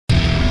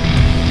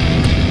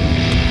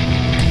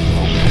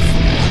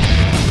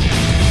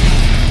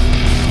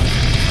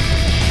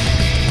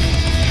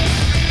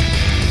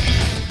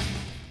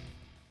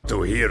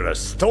hear a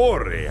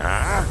story,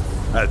 huh?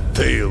 A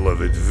tale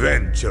of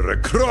adventure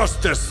across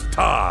the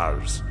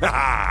stars.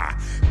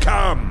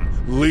 Come,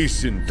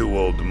 listen to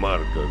old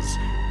Marcus.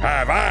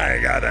 Have I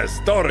got a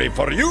story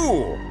for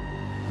you?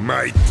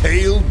 My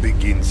tale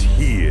begins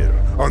here,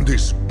 on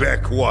this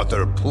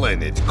backwater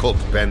planet called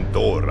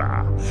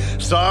Pandora.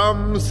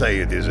 Some say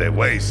it is a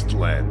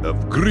wasteland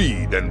of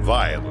greed and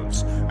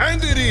violence,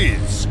 and it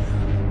is.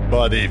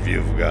 But if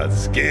you've got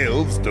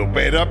skills to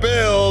pay the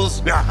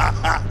bills,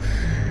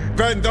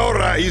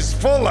 Pandora is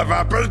full of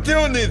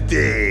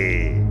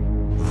opportunity.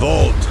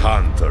 Vault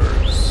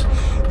hunters.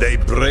 They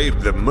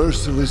brave the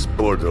merciless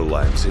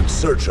Borderlands in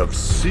search of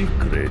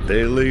secret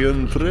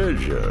alien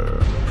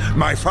treasure.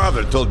 My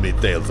father told me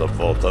tales of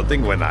vault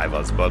hunting when I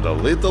was but a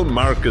little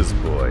Marcus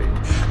boy.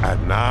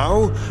 And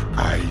now,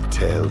 I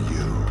tell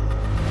you.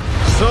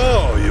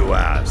 So, you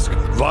ask,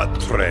 what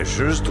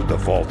treasures do the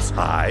vaults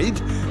hide?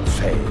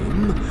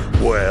 Fame?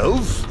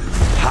 Wealth?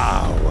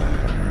 Power?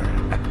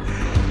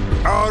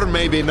 Or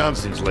maybe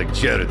nonsense like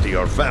charity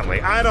or family.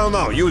 I don't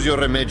know. Use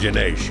your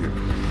imagination.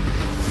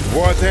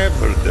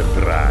 Whatever the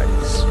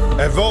prize,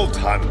 a vault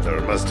hunter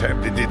must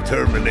have the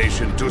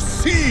determination to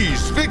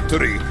seize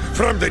victory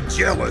from the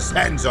jealous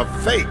hands of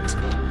fate.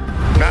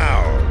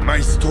 Now,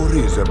 my story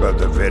is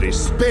about a very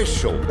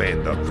special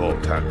band of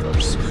vault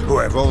hunters who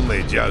have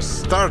only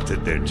just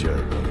started their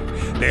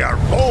journey. They are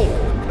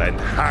bold and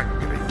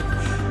hungry.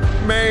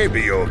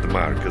 Maybe old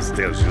Marcus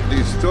tells you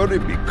this story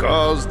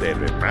because they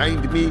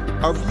remind me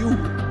of you.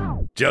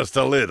 Just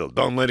a little,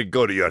 don't let it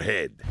go to your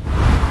head.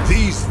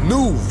 These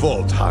new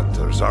Vault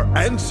Hunters are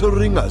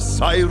answering a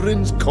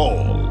siren's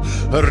call.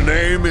 Her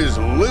name is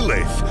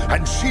Lilith,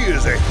 and she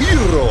is a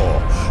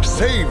hero,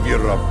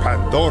 savior of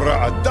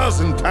Pandora a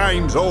dozen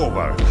times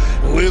over.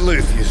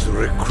 Lilith is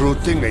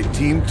recruiting a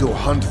team to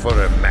hunt for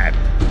a map.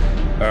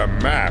 A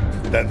map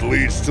that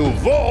leads to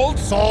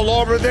vaults all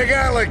over the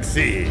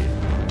galaxy.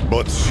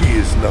 But she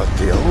is not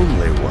the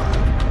only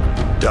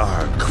one.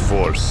 Dark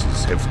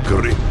forces have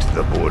gripped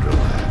the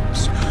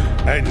Borderlands.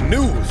 A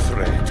new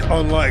threat,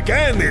 unlike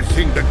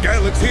anything the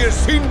galaxy has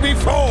seen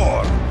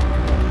before.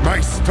 My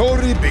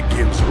story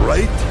begins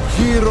right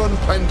here on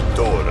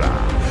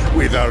Pandora,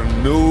 with our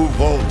new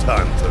Vault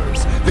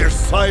Hunters, their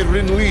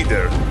siren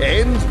leader,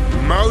 and,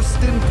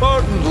 most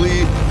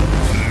importantly,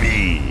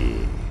 me.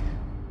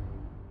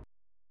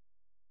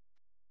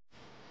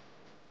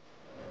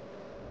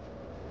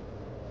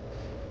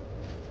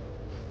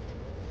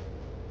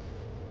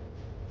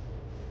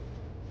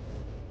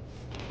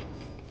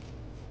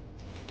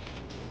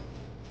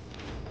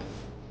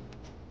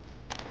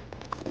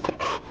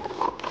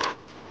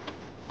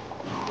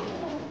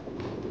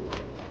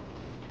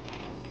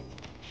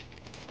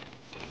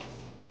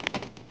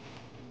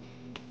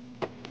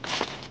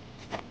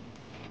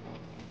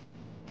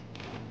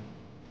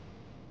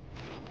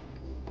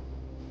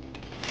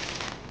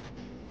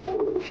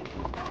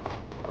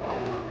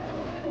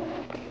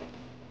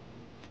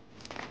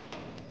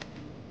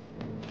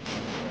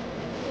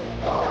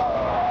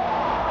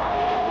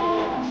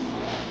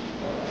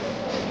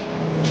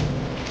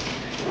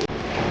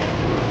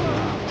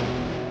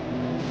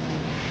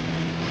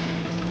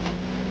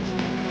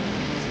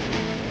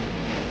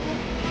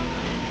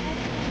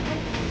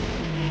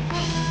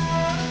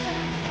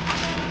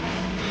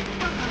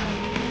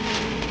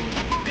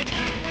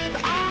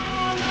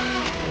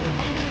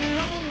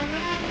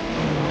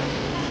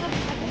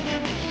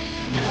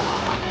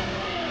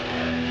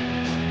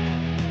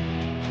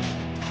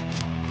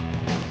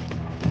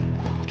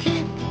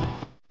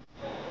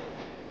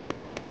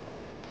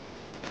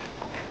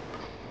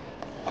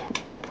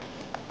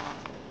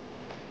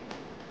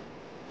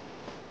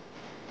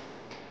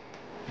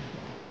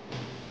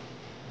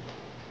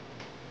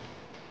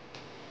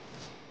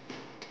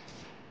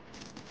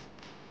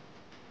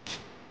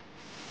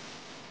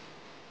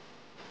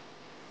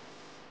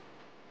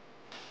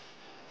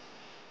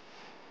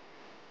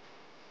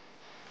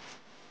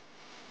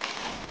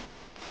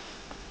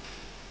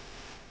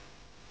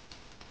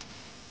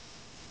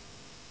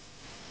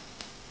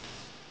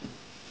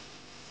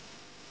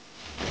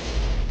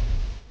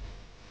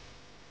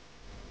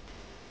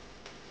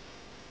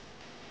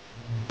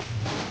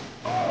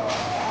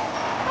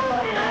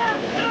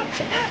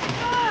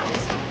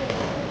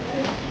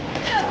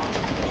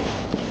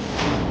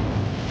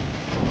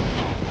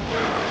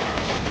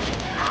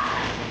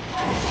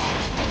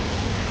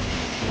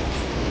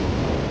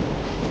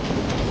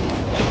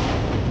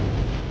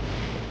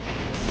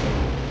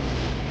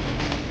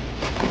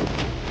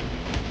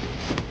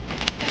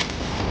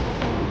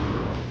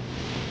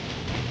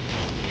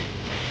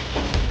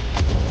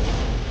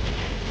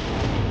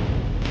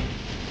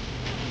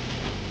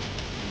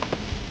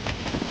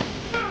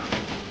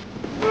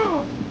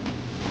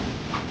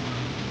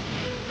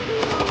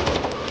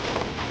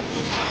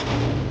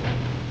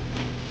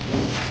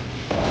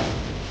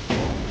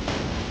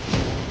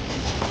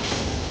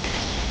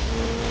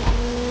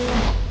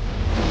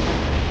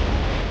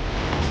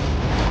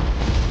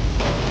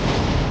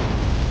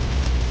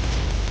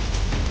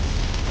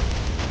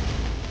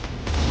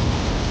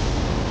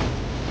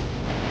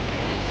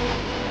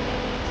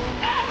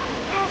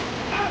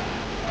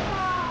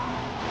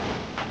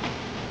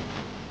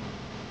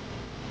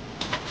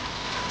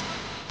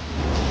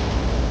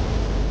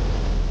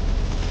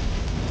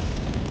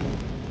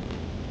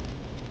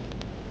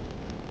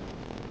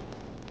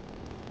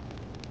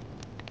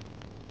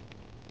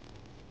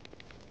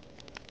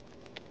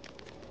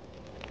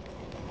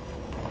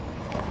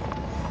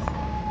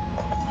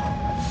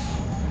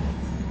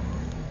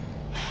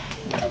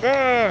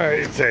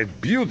 It's a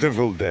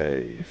beautiful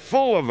day,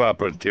 full of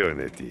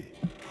opportunity.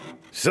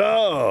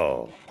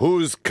 So,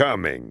 who's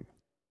coming?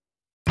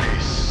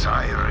 A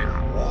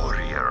siren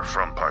warrior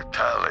from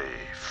Partali.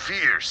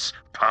 Fierce,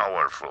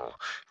 powerful.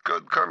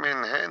 Could come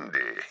in handy.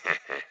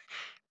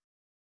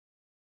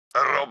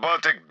 A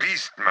robotic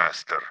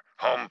beastmaster.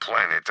 Home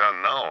planet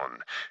unknown.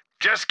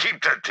 Just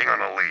keep that thing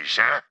on a leash,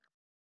 huh?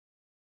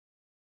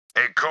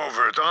 A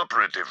covert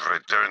operative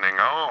returning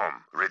home.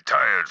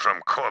 Retired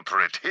from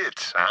corporate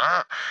hits,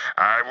 huh?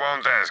 I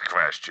won't ask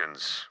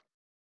questions.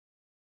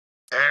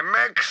 A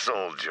mech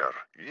soldier.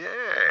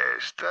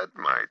 Yes, that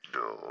might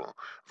do.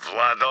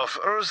 Vladov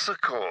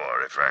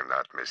Ursakor, if I'm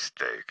not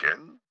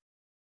mistaken.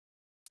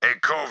 A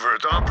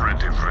covert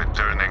operative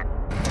returning.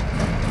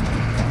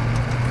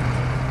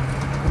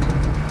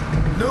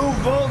 New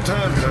Vault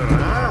Hunter,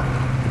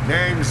 huh?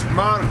 Name's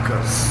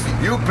Marcus.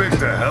 You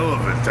picked a hell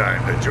of a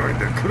time to join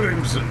the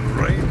Crimson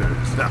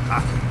Raiders.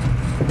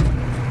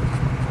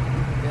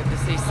 Good to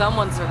see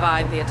someone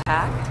survived the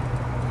attack.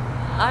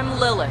 I'm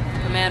Lilith,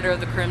 commander of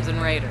the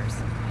Crimson Raiders.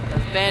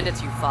 Those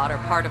bandits you fought are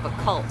part of a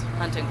cult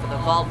hunting for the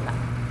vault map.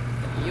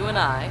 You and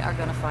I are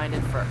gonna find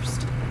it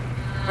first.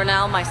 For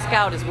now, my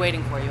scout is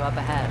waiting for you up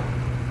ahead.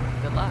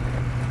 Good luck.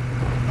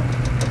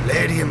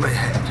 Lady in my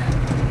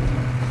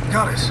head.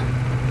 Got it.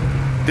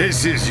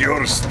 This is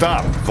your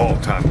stop,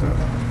 Vault Hunter.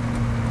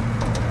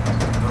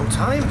 No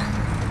time?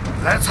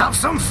 Let's have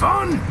some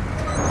fun!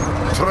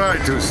 Try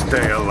to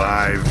stay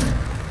alive.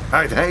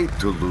 I'd hate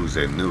to lose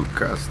a new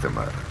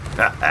customer.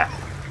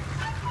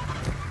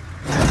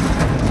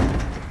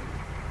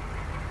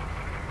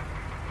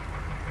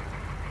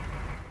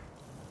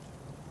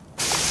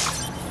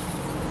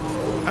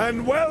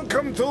 And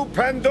welcome to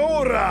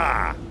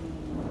Pandora!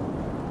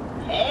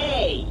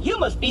 Hey, you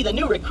must be the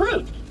new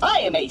recruit. I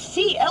am a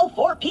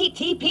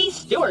CL4PTP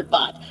steward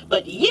bot,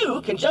 but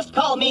you can just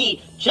call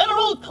me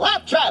General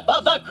Claptrap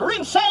of the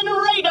Crimson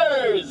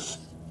Raiders!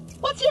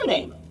 What's your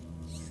name?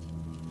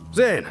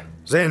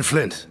 Zane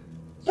Flint.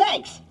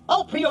 Thanks.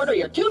 I'll pre-order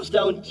your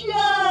tombstone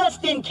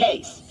just in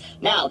case.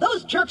 Now,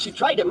 those jerks who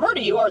tried to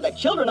murder you are the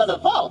Children of the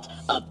Vault,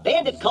 a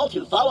bandit cult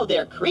who follow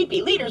their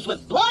creepy leaders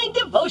with blind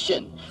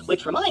devotion.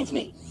 Which reminds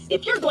me,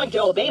 if you're going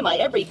to obey my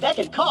every beck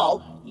and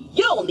call,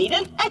 you'll need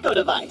an echo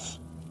device.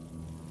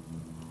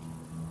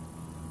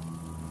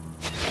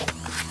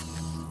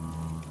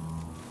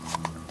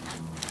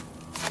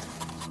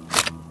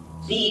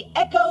 The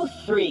Echo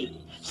 3.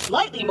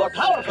 Slightly more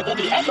powerful than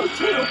the Echo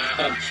 2,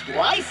 and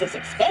twice as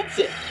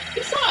expensive.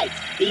 Besides,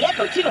 the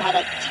Echo 2 had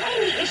a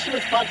tiny issue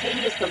with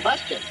spontaneous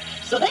combustion,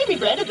 so they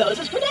rebranded those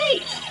as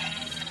grenades.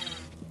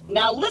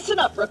 Now listen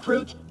up,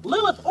 recruit.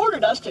 Lilith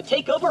ordered us to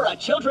take over a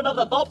Children of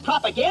the Vault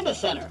propaganda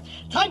center.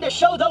 Time to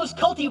show those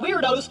culty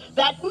weirdos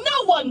that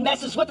no one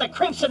messes with the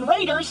Crimson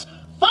Raiders.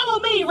 Follow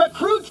me,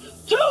 recruit,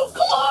 to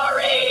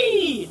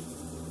glory!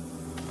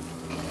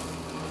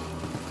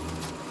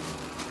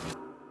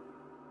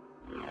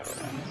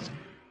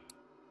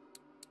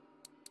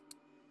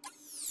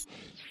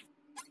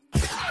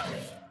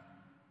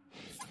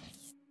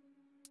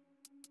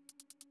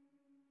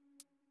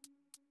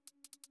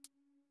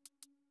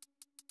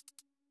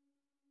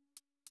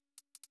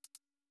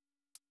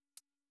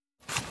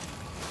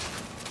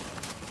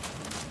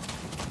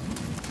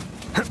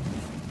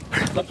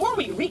 Before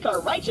we wreak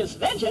our righteous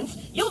vengeance,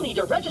 you'll need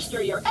to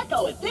register your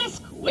Echo at this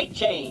quick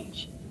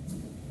change.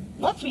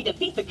 Once we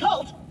defeat the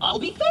cult, I'll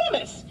be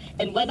famous.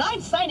 And when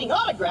I'm signing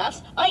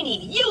autographs, I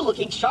need you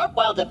looking sharp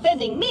while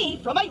defending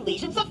me from my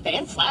legions of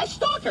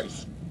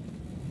fans/stalkers.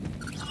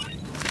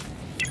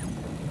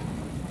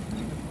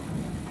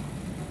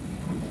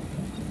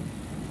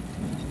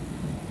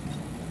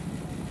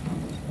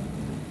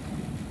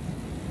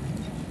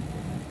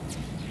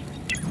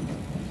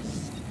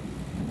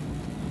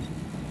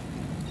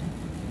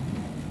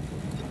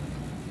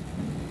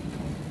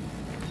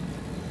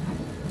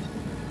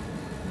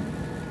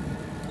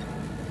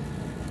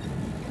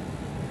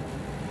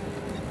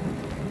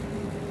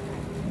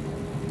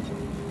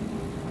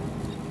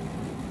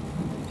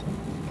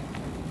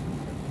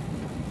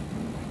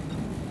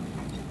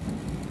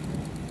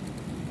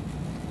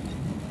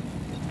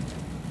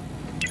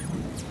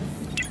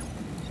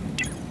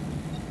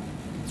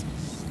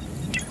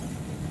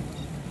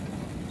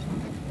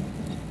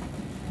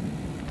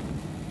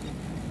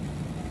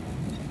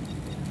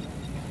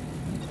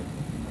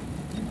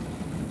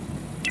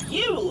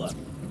 You look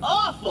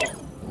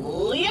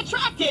awfully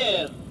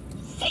attractive!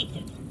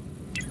 Satan!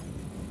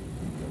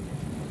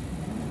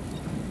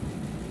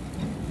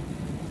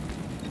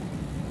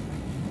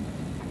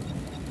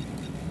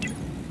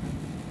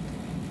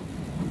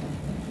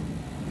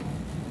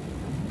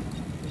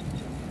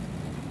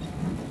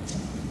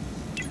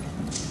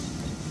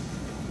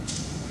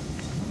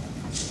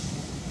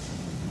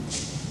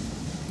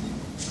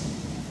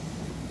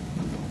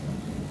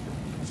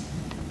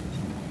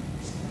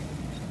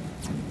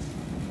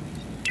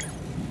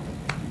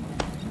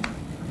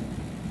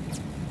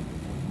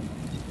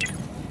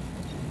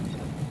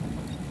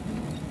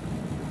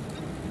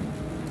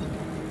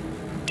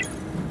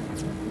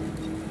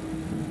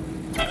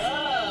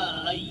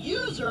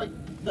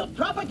 The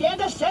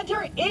propaganda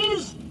center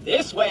is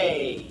this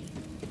way.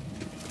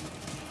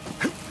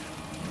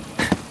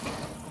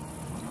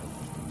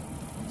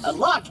 A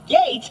locked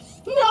gate?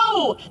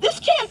 No! This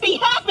can't be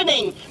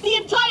happening! The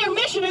entire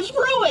mission is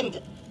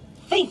ruined!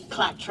 Think,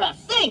 Claptrap,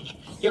 think!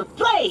 You're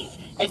brave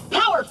and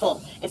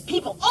powerful, and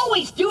people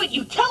always do what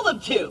you tell them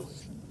to!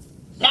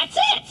 That's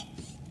it!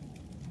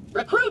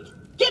 Recruit,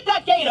 get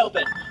that gate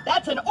open!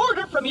 That's an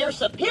order from your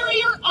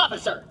superior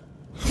officer!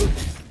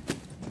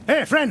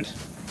 Hey, friend!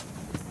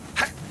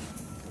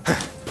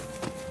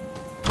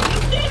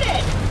 You did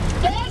it!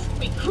 Best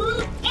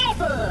recruit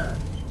ever!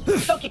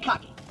 Don't get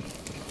cocky.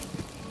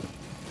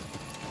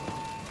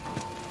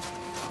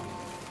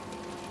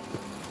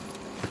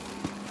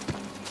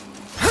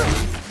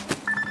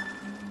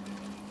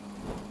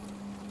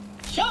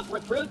 Jump,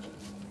 recruit!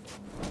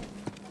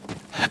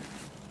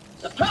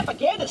 The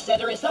propaganda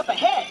center is up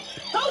ahead.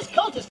 Those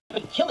cultists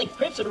have been killing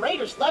Crimson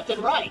Raiders left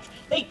and right.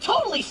 They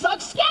totally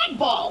suck skag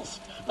balls!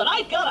 But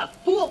I've got a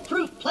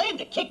foolproof plan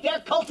to kick their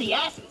culty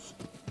asses.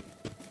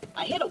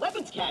 I hit a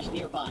weapons cache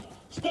nearby.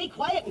 Stay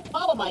quiet and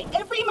follow my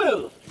every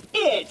move.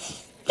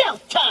 It's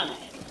stealth time!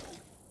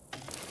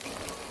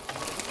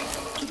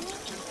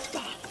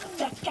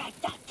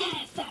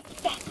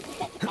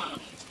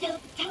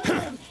 Stealth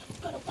time!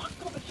 Gonna walk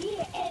over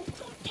here and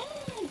go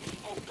turn.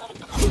 And gonna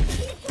go over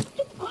here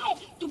so quiet.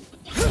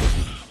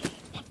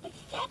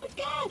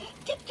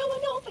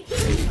 Tiptoeing over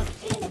here. I'm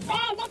spinning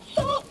around. I'm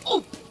so...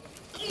 Oh!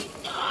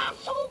 I'm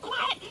so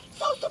quiet.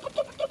 So super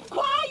duper duper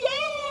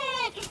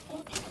quiet.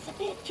 Oh, that was a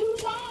bit too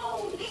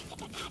loud.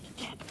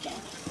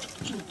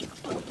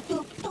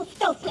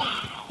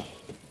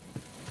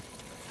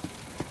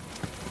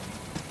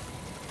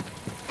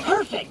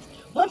 Perfect.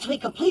 Once we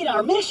complete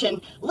our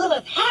mission,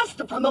 Lilith has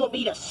to promote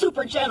me to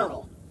Super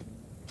General.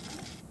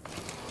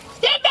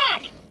 Stand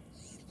back!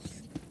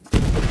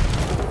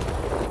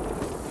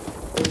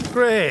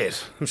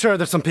 Great. I'm sure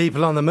there's some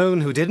people on the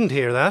moon who didn't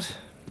hear that.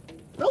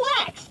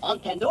 Relax! On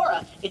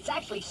Pandora, it's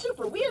actually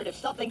super weird if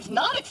something's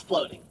not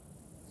exploding.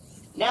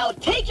 Now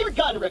take your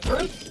gun,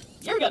 recruit.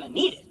 You're gonna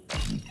need it.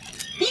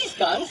 These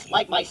guns,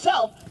 like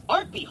myself,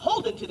 aren't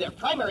beholden to their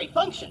primary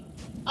function.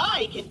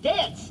 I can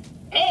dance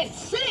and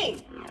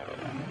sing!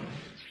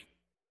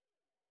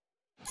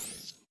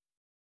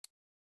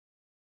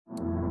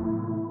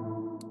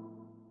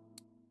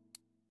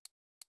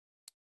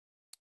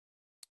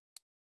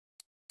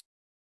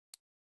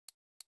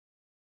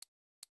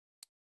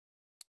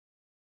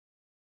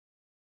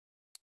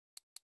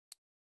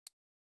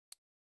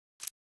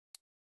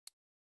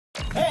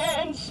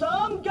 And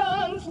some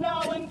guns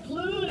now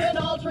include an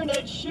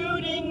alternate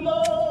shooting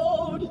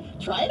mode.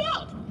 Try it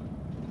out.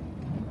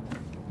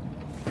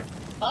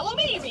 Follow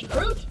me,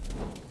 recruit.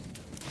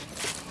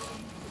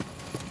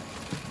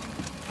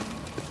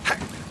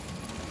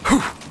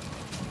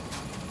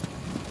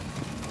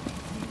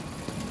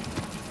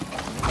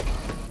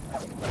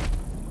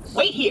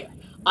 Wait here.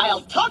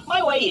 I'll talk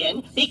my way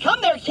in, become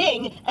their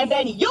king, and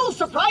then you'll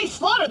surprise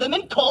slaughter them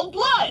in cold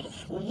blood.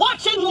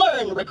 Watch and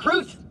learn,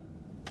 recruit.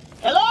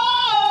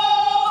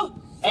 Hello?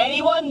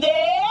 Anyone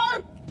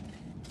there?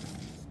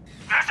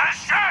 This is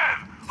Shiv,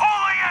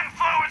 holy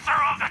influencer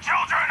of the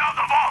children of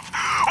the vault.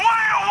 What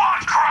do you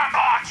want,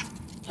 Crampot?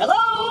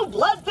 Hello,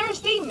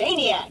 bloodthirsty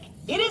maniac.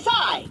 It is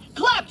I,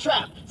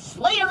 Claptrap,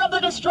 Slayer of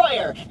the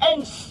Destroyer,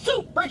 and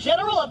Super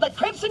General of the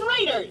Crimson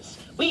Raiders.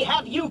 We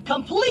have you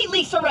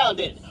completely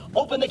surrounded.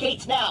 Open the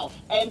gates now,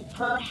 and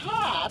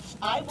perhaps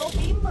I will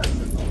be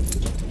merciful.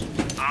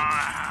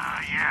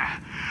 Yeah.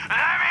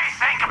 Let me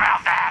think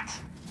about that.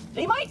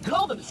 They might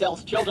call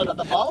themselves Children of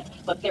the Vault,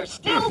 but they're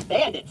still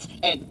bandits,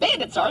 and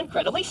bandits are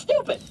incredibly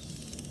stupid.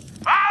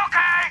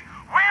 Okay,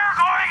 we're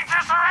going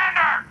to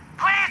surrender.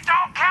 Please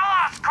don't kill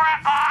us,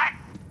 Crampot.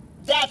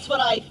 That's what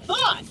I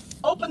thought.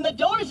 Open the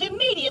doors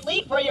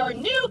immediately for your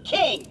new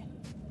king.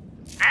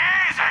 Easy.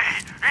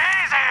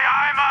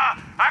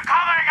 I'm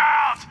coming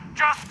out.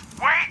 Just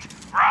wait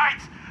right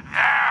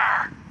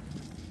there.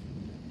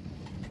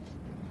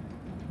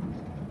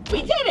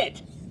 We did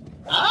it!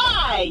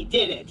 I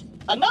did it!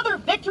 Another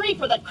victory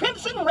for the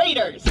Crimson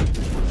Raiders!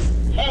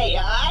 Hey,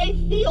 I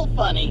feel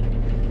funny.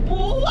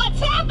 What's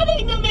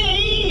happening to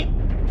me?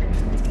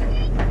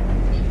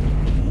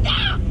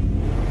 Ah!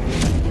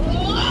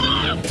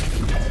 Ah!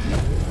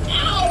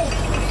 Ow!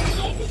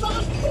 My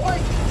exhaust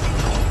port!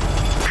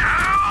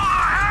 Kill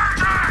the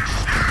heretics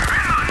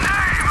in the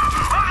name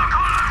of the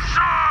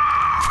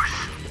Colossus!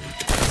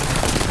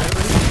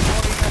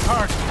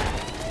 Heart.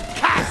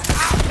 Cast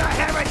out the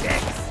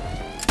heretics!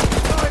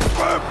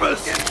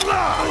 Purpose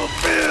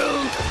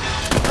fulfilled!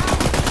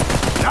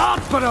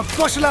 Naught but a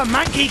bushel of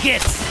monkey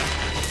gits!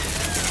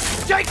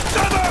 Take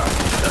cover!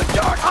 The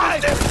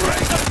darkness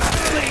embrace the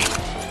valley!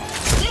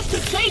 This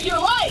could save your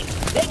life!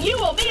 Then you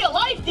will be a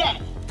life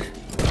debt!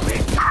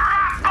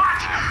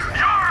 Crampot,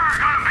 you're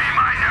gonna be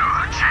my new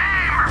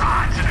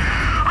chamberlain!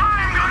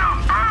 I'm gonna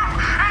boom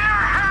in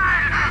your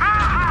head!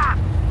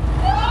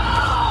 Whoa!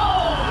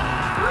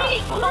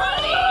 Freak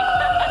money!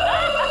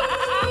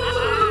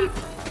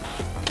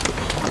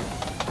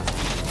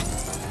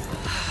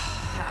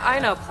 I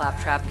know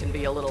Claptrap can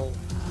be a little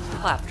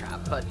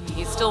claptrap, but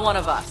he's still one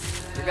of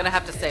us. You're gonna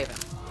have to save him.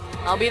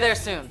 I'll be there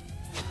soon.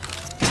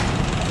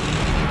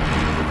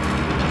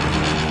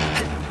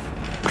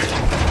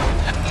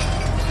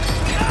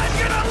 I'm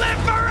gonna live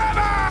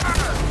forever!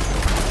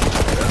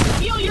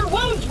 Heal your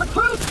wounds,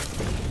 recruit!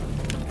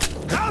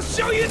 I'll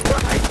show you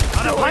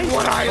doing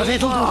what I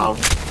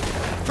love!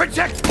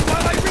 Protect me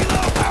while I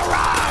reload!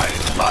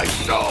 Arise, my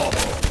soul!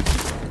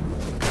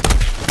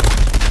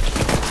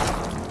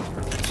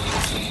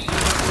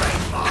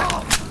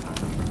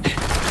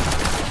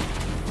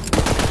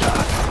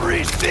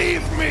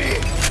 Receive me!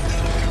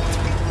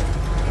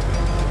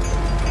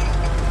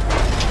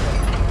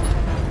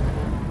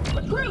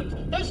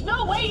 Recruit, there's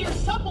no way your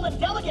supple and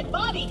delicate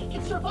body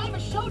can survive a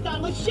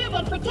showdown with Shiv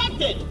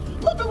unprotected!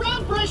 Look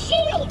around for a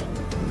shield!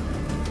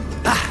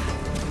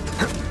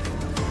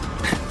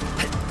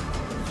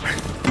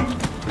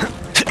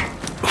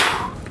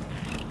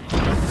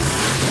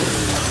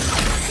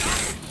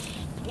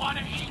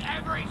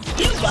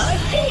 You got a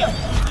shield!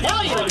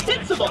 Now you're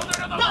invincible!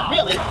 Not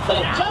really, but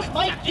it just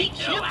might beat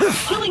Shiv from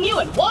killing you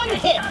in one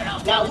hit!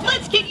 Now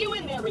let's get you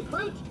in there,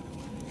 recruit!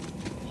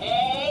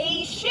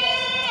 Hey, Shiv!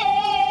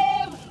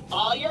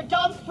 All your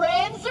dumb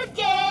friends are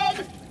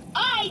dead!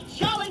 I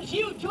challenge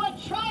you to a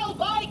trial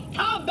by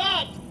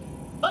combat!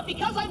 But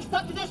because I'm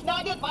stuck to this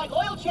magnet, my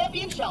loyal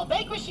champion shall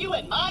vanquish you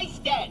in my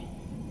stead!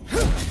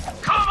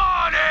 Come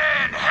on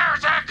in,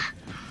 heretic!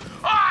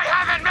 I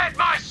haven't met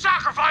my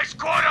sacrifice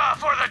quota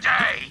for the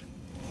day!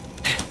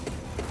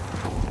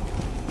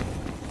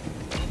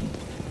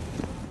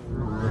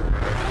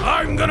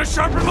 I'm gonna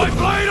sharpen my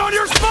blade on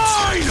your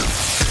spine!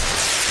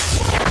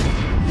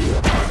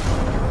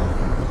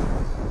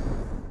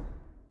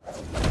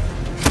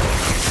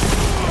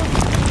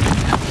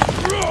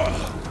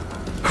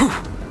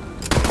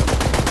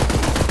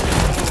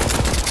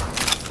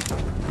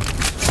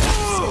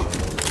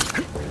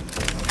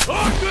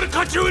 I'm gonna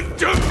cut you in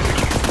two!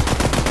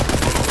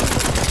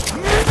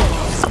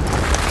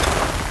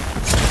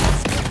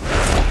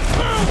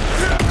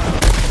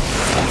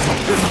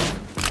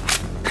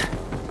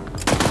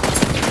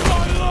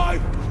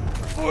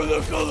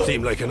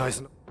 Seemed like a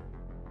nice...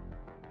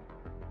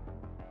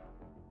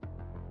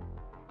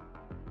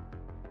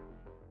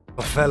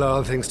 A fella,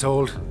 all things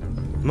told.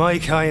 My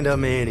kind of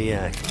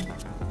maniac.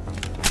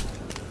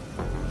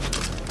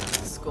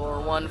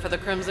 Score one for the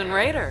Crimson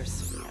Raiders.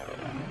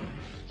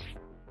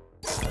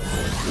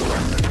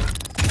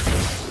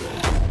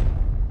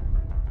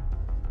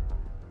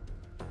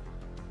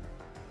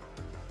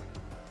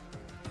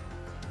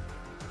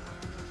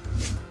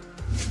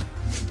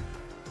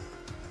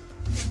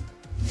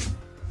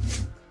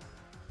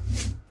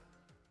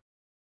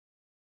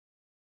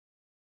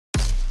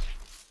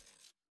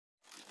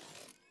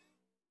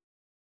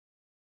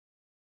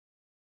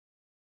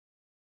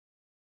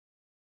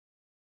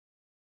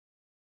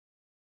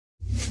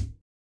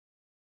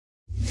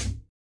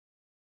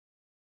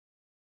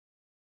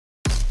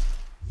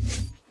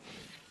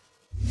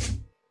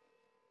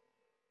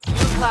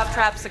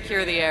 Claptrap,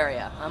 secure the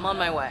area. I'm on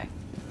my way.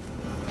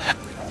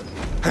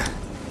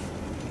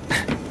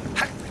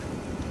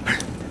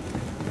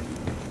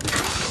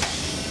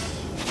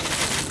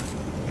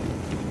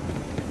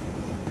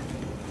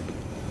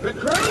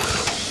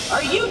 Recruit?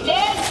 Are you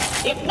dead?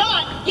 If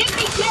not, get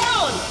me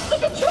down! The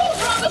controls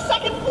are on the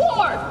second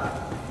floor!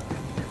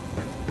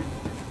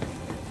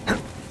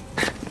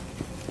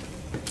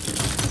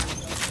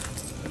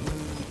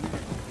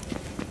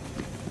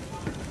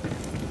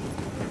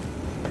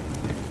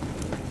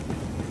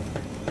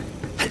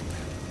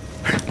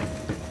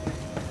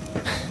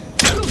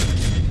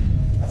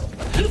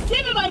 You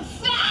did it, I'm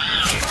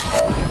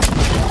fast!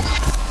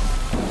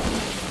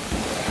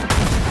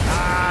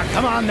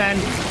 Come on then.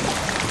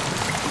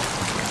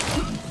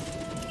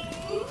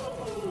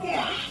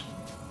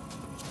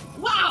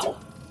 Wow!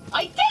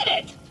 I did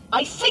it!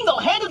 I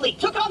single-handedly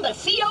took on the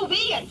COV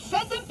and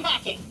sent them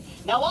packing.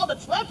 Now all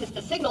that's left is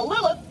to signal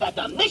Lilith that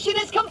the mission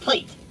is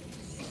complete.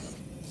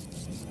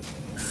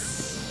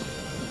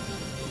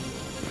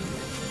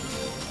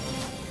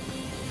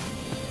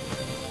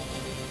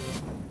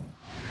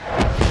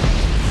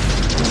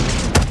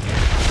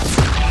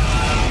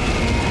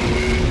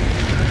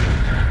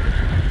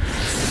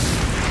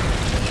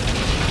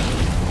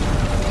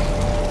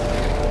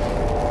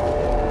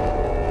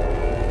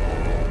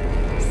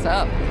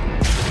 Up.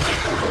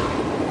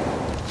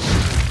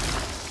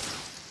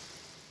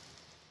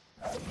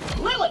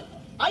 Lilith,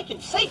 I can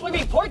safely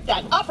report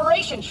that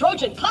Operation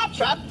Trojan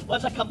Claptrap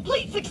was a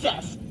complete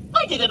success.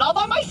 I did it all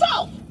by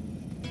myself.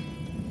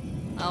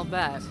 I'll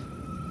bet.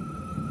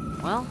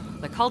 Well,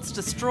 the cult's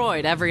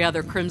destroyed every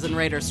other Crimson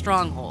Raider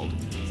stronghold,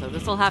 so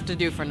this'll have to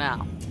do for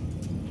now.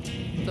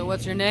 So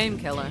what's your name,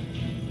 killer?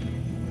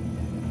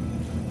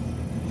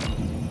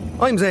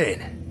 I'm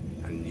Zane,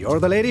 and you're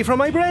the lady from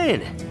my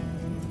brain.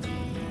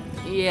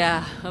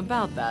 Yeah,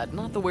 about that.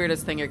 Not the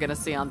weirdest thing you're gonna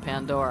see on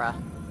Pandora.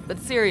 But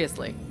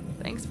seriously,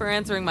 thanks for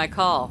answering my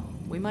call.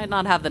 We might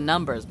not have the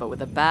numbers, but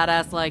with a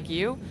badass like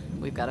you,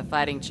 we've got a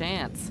fighting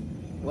chance.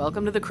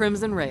 Welcome to the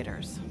Crimson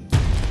Raiders.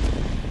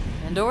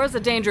 Pandora's a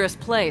dangerous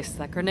place.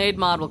 That grenade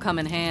mod will come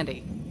in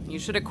handy. You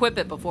should equip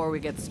it before we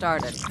get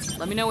started.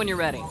 Let me know when you're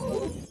ready.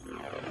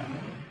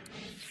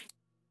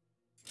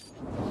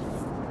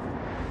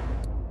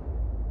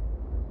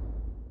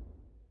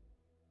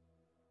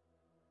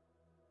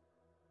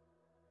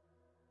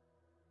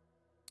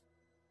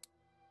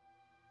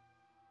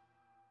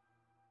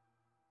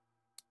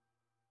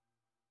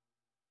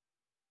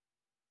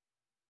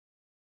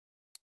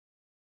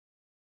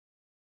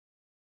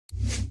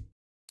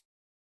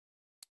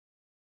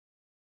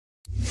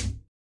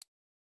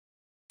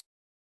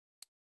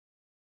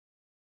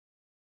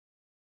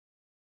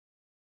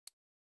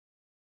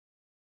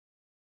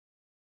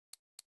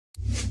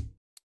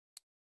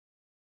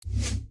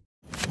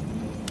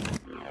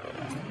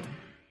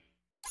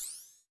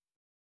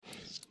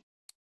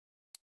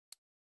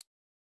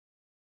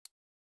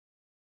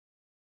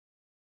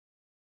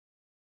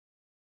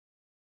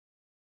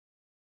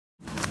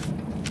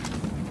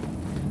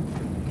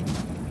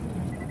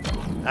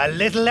 A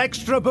little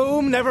extra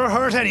boom never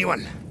hurt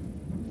anyone.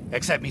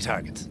 Except me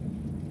targets.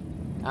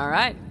 All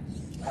right.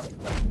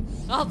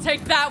 I'll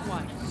take that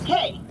one.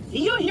 Hey, do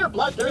you hear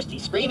bloodthirsty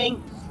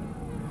screaming?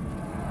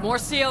 More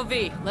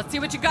COV. Let's see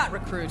what you got,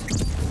 recruit.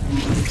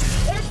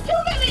 There's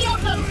too many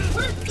of them!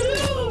 We're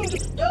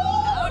doomed!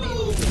 No!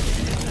 It's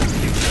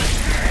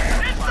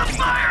the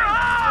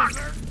firehouse!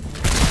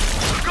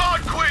 The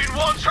God Queen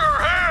wants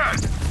her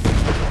head!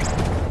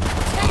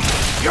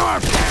 Your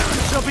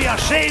parents will be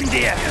ashamed of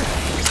you!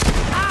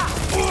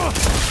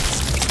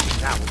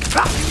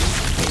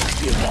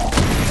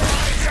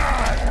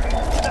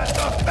 That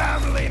the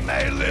family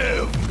may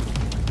live!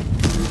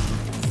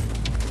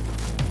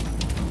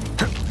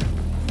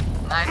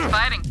 Nice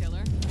fighting,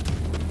 killer.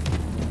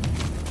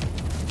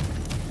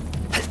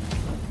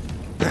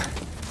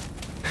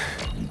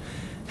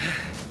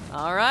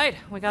 All right,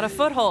 we got a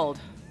foothold.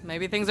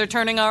 Maybe things are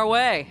turning our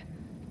way.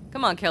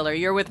 Come on, killer,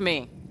 you're with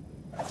me.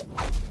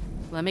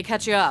 Let me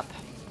catch you up.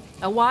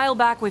 A while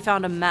back, we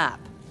found a map.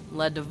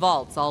 Led to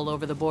vaults all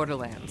over the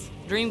Borderlands.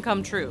 Dream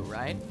come true,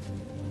 right?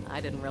 I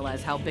didn't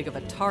realize how big of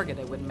a target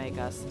it would make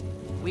us.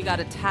 We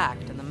got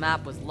attacked and the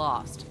map was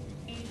lost.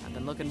 I've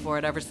been looking for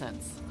it ever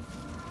since.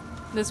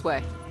 This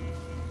way.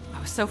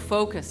 I was so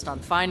focused on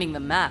finding the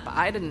map,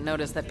 I didn't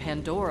notice that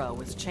Pandora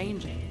was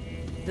changing.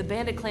 The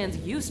bandit clans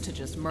used to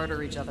just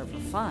murder each other for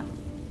fun.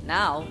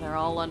 Now, they're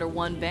all under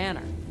one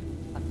banner.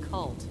 A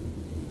cult.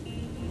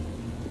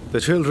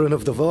 The children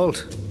of the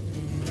vault.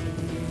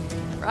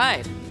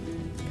 Right.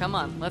 Come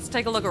on, let's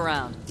take a look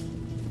around.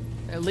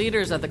 Their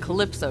leaders are the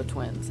Calypso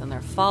twins, and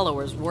their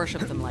followers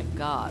worship them like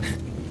gods.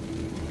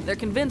 They're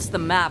convinced the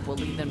map will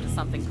lead them to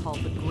something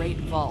called the Great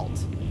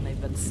Vault, and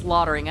they've been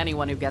slaughtering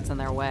anyone who gets in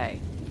their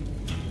way.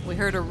 We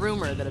heard a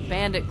rumor that a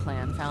bandit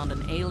clan found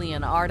an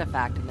alien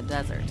artifact in the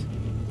desert.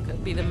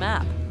 Could be the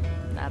map.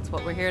 That's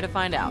what we're here to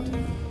find out.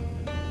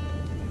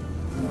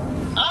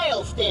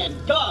 I'll stand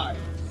guard!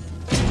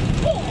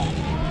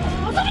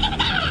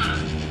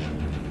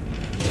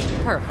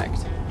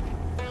 Perfect.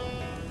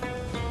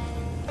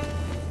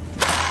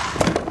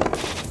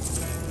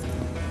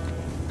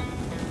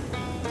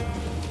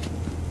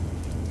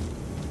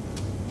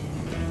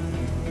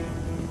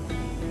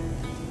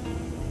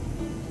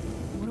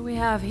 What do we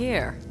have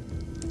here?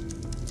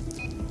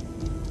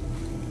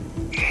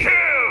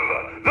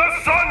 The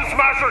Sun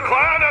Smasher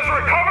clan has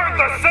recovered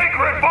the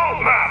sacred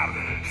vault map!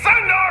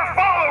 Send our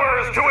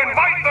followers to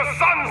invite the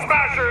Sun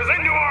Smashers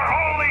into our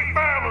holy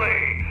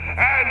family!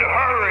 And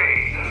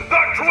hurry!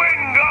 The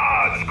twin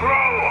gods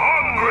grow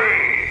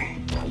hungry!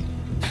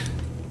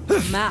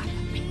 Map.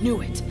 We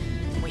knew it.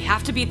 We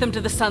have to beat them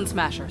to the Sun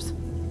Smashers.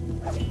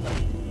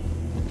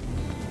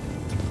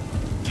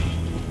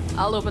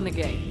 I'll open the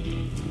gate.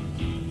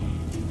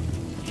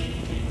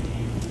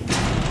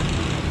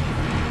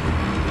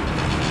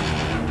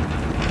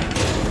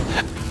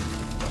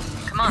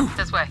 Come on,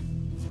 this way.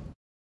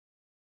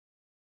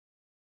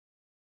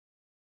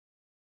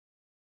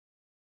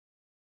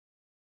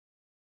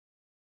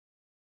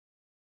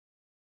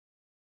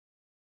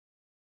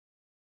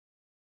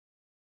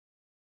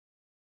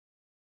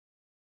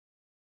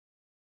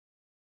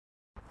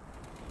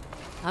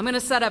 I'm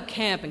gonna set up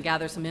camp and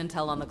gather some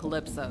intel on the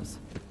Calypsos.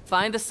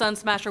 Find the Sun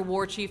Smasher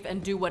war chief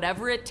and do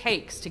whatever it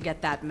takes to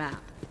get that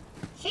map.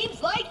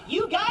 Seems like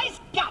you guys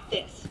got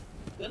this.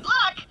 Good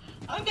luck!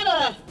 I'm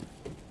gonna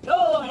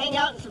go hang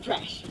out in some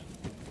trash.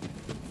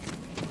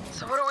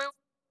 So what do we